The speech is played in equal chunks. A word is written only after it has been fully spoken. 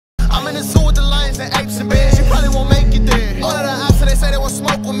I'm in the zoo with the lions and apes and bears. You probably won't make it there. All of the ops, they say they want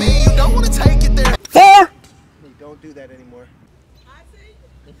smoke with me. You don't want to take it there. 4. We don't do that anymore.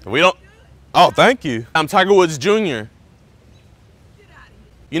 We don't. Oh, thank you. I'm Tiger Woods Jr.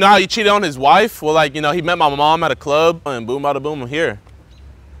 You know how he cheated on his wife? Well, like, you know, he met my mom at a club and boom, bada boom, I'm here.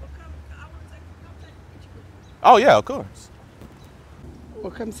 Oh, yeah, of course.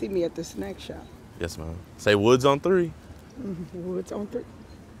 Well, come see me at the snack shop. Yes, ma'am. Say Woods on 3. Woods on 3.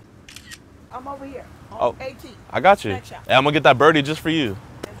 I'm over here. Oh, AT. I got you. Snack shop. Hey, I'm gonna get that birdie just for you.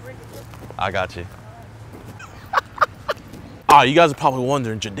 I got you. Oh, you guys are probably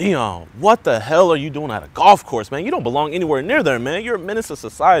wondering, Jidion, what the hell are you doing at a golf course, man? You don't belong anywhere near there, man. You're a menace to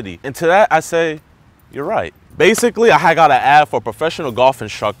society. And to that, I say, you're right. Basically, I had got an ad for a professional golf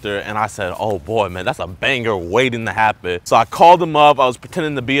instructor, and I said, oh boy, man, that's a banger waiting to happen. So I called him up. I was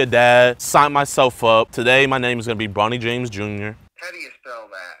pretending to be a dad, signed myself up. Today, my name is gonna be Bronny James Jr. How do you spell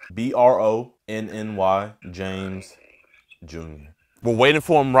that? B-R-O-N-N-Y James Jr. We're waiting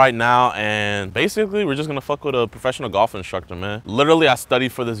for him right now, and basically we're just gonna fuck with a professional golf instructor, man. Literally, I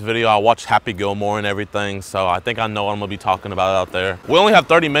studied for this video. I watched Happy Gilmore and everything, so I think I know what I'm gonna be talking about out there. We only have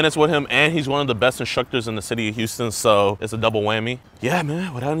 30 minutes with him, and he's one of the best instructors in the city of Houston, so it's a double whammy. Yeah,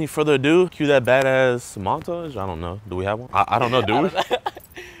 man, without any further ado, cue that badass montage. I don't know, do we have one? I don't know, do we?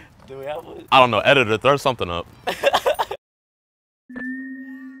 Do we have one? I don't know, editor, throw something up. Hey.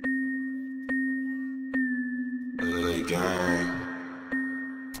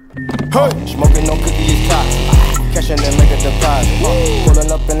 Smoking no cookie is toxic. Cashing in like a deposit.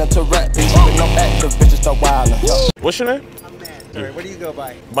 Pulling up in a Tourette. Bitch, no active bitches start wildin'. What's your name? I'm Matt. Sorry, what do you go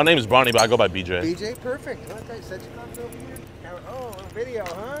by? My name is Bronny, but I go by BJ. BJ, perfect. Okay, set your cups over here. Oh, a video,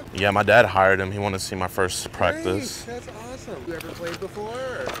 huh? Yeah, my dad hired him. He wanted to see my first practice. Great. That's awesome. You ever played before,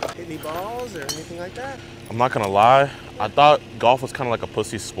 or hit any balls, or anything like that? I'm not gonna lie, I thought golf was kind of like a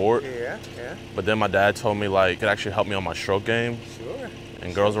pussy sport. Yeah. But then my dad told me like it could actually help me on my stroke game. Sure.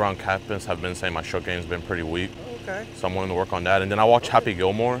 And girls around campus have been saying my stroke game's been pretty weak. Okay. So I'm willing to work on that. And then I watched Happy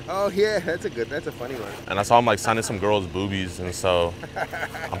Gilmore. Oh yeah, that's a funny one. And I saw him like signing some girls' boobies, and so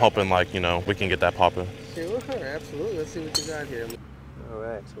I'm hoping like, you know, we can get that popping. Sure, absolutely. Let's see what you got here. All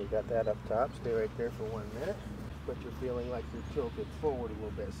right, so we got that up top. Stay right there for 1 minute. But you're feeling like you're tilted forward a little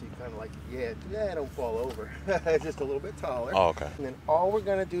bit, so you kind of like, yeah, don't fall over. Just a little bit taller. Oh, okay. And then all we're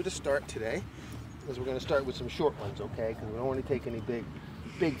gonna do to start today is we're gonna start with some short ones, okay? Because we don't want to take any big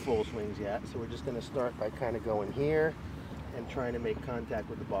full swings yet. So we're just gonna start by kind of going here and trying to make contact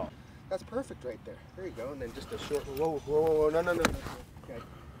with the ball. That's perfect right there. There you go. And then just a short, whoa, no. Okay.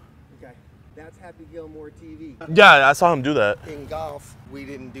 That's Happy Gilmore TV. Yeah, I saw him do that. In golf, we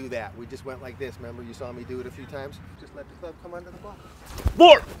didn't do that. We just went like this. Remember, you saw me do it a few times? Just let the club come under the ball. 4!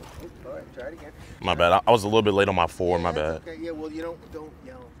 All right, try it again. My bad. I was a little bit late on my 4, my bad. Okay, yeah, well, you don't yell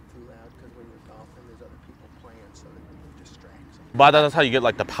too loud, because when you're golfing, there's other people playing, so that you distract them. But that's how you get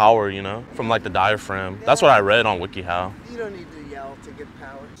like the power, you know, from like the diaphragm. That's what I read on WikiHow. You don't need to yell to get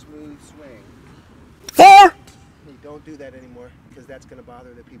power. Smooth swing. 4! You don't do that anymore, because that's going to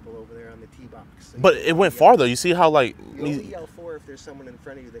bother the people over there on the tee box. So But it went far though. You see how like... You only yell 4 if there's someone in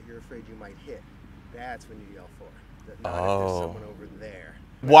front of you that you're afraid you might hit. That's when you yell 4. Not if there's someone over there.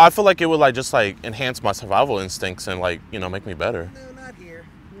 Well, I feel like it would like just like enhance my survival instincts and like, you know, make me better. No, not here.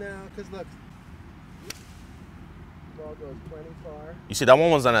 No, because look. Ball goes plenty far. You see, that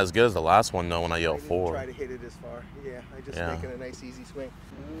one wasn't as good as the last one though when I yelled 4. Try to hit it as far. Yeah, I just making a nice easy swing.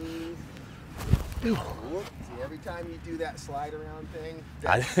 See, every time you do that slide around thing.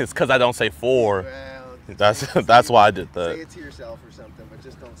 It's because I don't say 4. Well, That's why I did that. Say it to yourself or something, but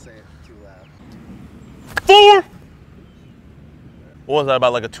just don't say it too loud. 4! What was that,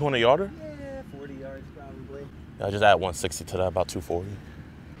 about like a 200 yarder? Yeah, 40 yards probably. Yeah, I just add 160 to that, about 240.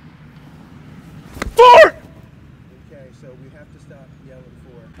 4! Okay, so we have to stop yelling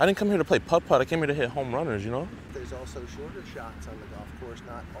 4. I didn't come here to play putt-putt. I came here to hit home runners, you know? There's also shorter shots on the golf course,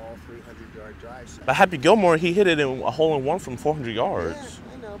 not all 300-yard drives. But Happy Gilmore, he hit it in a hole-in-one from 400 yards.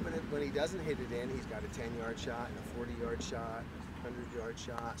 Yeah, I know, but when he doesn't hit it in, he's got a 10-yard shot and a 40-yard shot, a 100-yard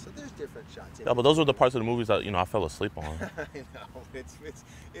shot. So there's different shots. Yeah, but those were the parts of the movies that, you know, I fell asleep on. I know,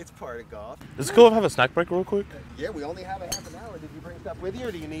 it's part of golf. Is it cool if I have a snack break real quick? Yeah, we only have a half an hour. Did you bring stuff with you,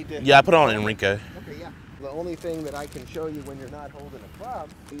 or do you need to? Yeah, I put it on Enrique. Okay, yeah. The only thing that I can show you when you're not holding a club,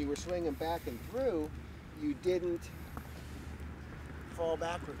 when you were swinging back and through, you didn't fall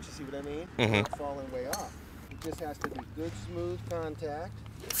backwards. You see what I mean? Mm-hmm. Not falling way off. It just has to be good, smooth contact.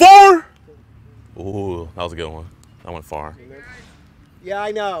 4! Ooh, that was a good one. That went far. Yeah,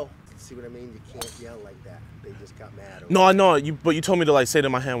 I know. See what I mean? You can't yell like that. They just got mad. No, I know. But you told me to like say it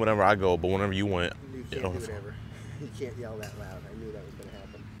in my hand whenever I go, but whenever you went, You can't do whatever. You can't yell that loud. I knew that was going to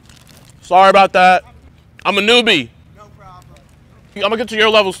happen. Sorry about that. I'm a newbie. No problem. I'm gonna get to your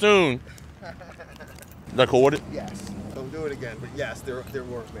level soon. Is that cool with it? Yes. Don't do it again, but yes, they're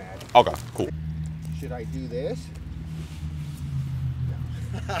work mad. Okay, cool. Should I do this?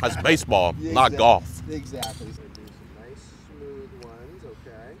 That's baseball, Yeah, not golf. Exactly. So do some nice smooth ones,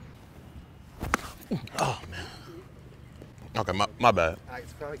 okay? Oh man. Okay, my bad.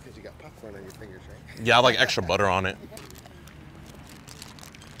 It's probably because you got popcorn on your fingers, right? Yeah, I like extra butter on it.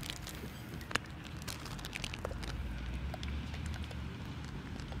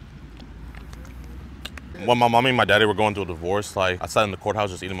 When my mommy and my daddy were going through a divorce, like I sat in the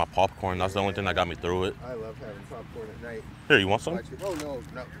courthouse just eating my popcorn. That's the only thing that got me through it. I love having popcorn at night. Here, you want some? Actually, oh no,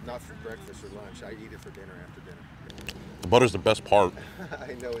 not for breakfast or lunch. I eat it for dinner after dinner. The butter's the best part.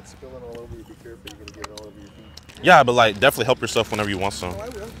 I know it's spilling all over you. Be careful, you're gonna get it all over your feet. Yeah, but like definitely help yourself whenever you want some. Oh, I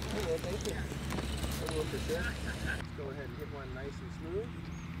will. Thank you. I will for sure. Let's go ahead and hit one nice and smooth.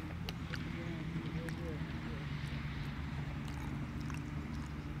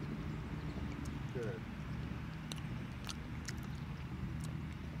 Good.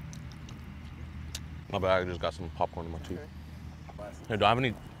 My bad, I just got some popcorn in my teeth. Okay. Hey, do I have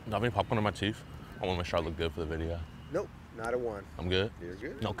any popcorn in my teeth? I want to make sure I look good for the video. Nope, not a one. I'm good? You're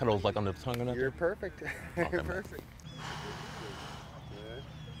good. No cuddles like under the tongue or nothing? You're perfect. You're man. perfect. Good.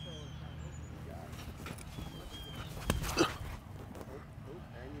 Oh,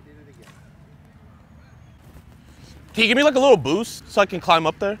 and you did it again. Can you give me like a little boost so I can climb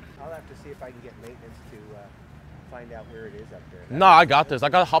up there? I'll have to see if I can get maintenance to find out where it is up there. No, I got this. I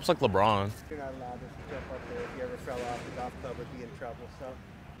got hops like LeBron. You're not allowed to jump up there. If you ever fell off, the golf club would be in trouble. So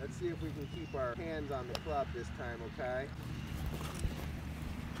let's see if we can keep our hands on the club this time, okay?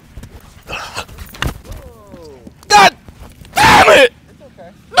 Whoa. God damn it! It's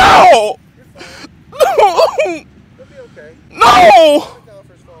okay. No! You're fine. No! You'll be okay. No! The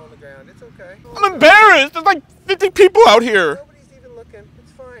golfers fall on the ground. It's okay. I'm embarrassed. There's like 50 people out here. Nobody's even looking.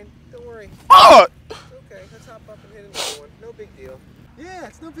 It's fine. Don't worry. Fuck! It's okay. Let's hop up and hit another one. No big deal. Yeah,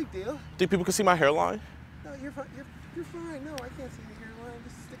 it's no big deal. Think people can see my hairline? No, you're fine. You're fine. No, I can't see your hairline.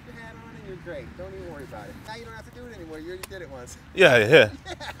 Just stick your hat on and you're great. Don't even worry about it. Now you don't have to do it anymore. You already did it once. Yeah.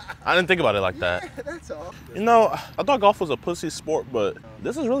 I didn't think about it like that. Yeah, that's all. You know, I thought golf was a pussy sport, but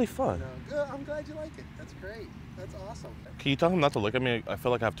this is really fun. No, good. I'm glad you like it. That's great. That's awesome. Can you tell him not to look at me? I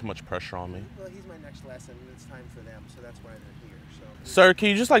feel like I have too much pressure on me. Well, he's my next lesson, and it's time for them, so that's why they're here. So. Sir, can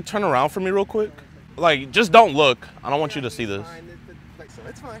you just like turn around for me real quick? Like, just don't look. I don't want you to see this. Fine. So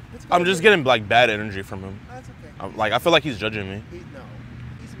it's fine. It's I'm just getting like bad energy from him. That's okay. Like, I feel like he's judging me. No,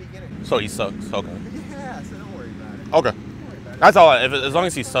 he's a beginner. So he sucks. Okay. Yeah, so don't worry about it. Okay. Don't worry about it. That's all. As long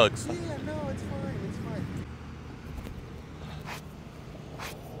as he sucks. Yeah, no, it's fine. It's fine.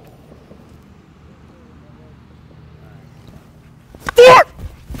 Four! Got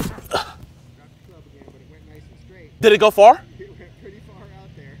the club again, but it went nice and straight. Did it go far? It went pretty far out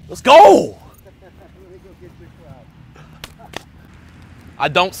there. Let's go! Let me go get your club. I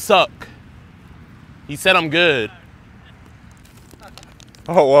don't suck. He said I'm good.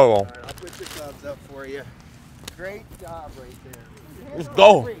 Oh, whoa. All right, I'll put your clubs up for you. Great job right there. Let's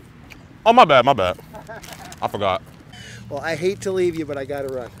go. Oh, my bad. I forgot. Well, I hate to leave you, but I gotta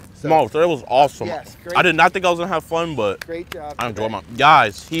run. So, No, so it was awesome. Yes, great. I did not think I was gonna have fun, but great job. I enjoyed my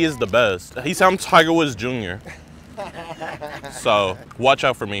guys. He is the best. He said I'm Tiger Woods Jr. So watch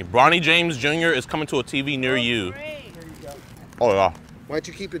out for me. Bronny James Jr. is coming to a TV near you. Here you go. Oh yeah. Why don't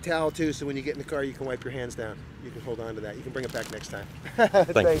you keep the towel too, so when you get in the car, you can wipe your hands down. You can hold on to that. You can bring it back next time.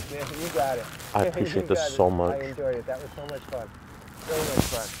 Thanks, man. You got it. I appreciate You this got it. so much. I enjoyed it. That was so much fun. So much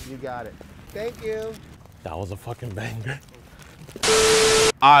fun. You got it. Thank you. That was a fucking banger.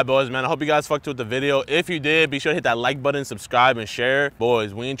 Alright boys, man, I hope you guys fucked with the video. If you did, be sure to hit that like button, subscribe, and share.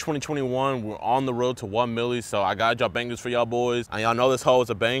 Boys, we in 2021, we're on the road to 1 milli, so I gotta drop bangers for y'all boys. And y'all know this hoe is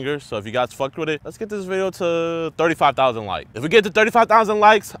a banger, so if you guys fucked with it, let's get this video to 35,000 likes. If we get to 35,000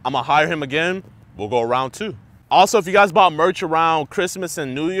 likes, I'm gonna hire him again. We'll go round 2. Also, if you guys bought merch around Christmas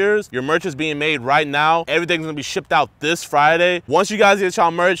and New Year's, your merch is being made right now. Everything's gonna be shipped out this Friday. Once you guys get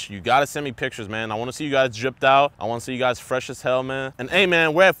y'all merch, you gotta send me pictures, man. I wanna see you guys dripped out. I wanna see you guys fresh as hell, man. And hey,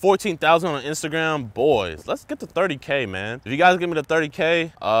 man, we're at 14,000 on Instagram. Boys, let's get to 30K, man. If you guys give me the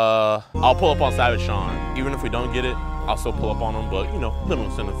 30K, I'll pull up on Savage Sean. Even if we don't get it, I'll still pull up on them, but you know, little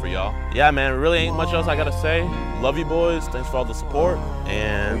incentive for y'all. Yeah, man, really ain't much else I gotta say. Love you boys. Thanks for all the support.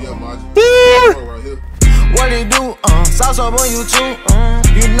 And what it do? Sauce up on you too.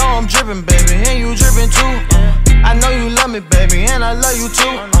 You know I'm drippin', baby, and you drippin' too. I know you love me, baby, and I love you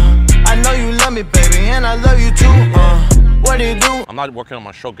too. I know you love me, baby, and I love you too. What it do? I'm not working on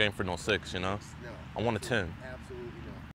my stroke game for no 6, you know? No. I want a 10.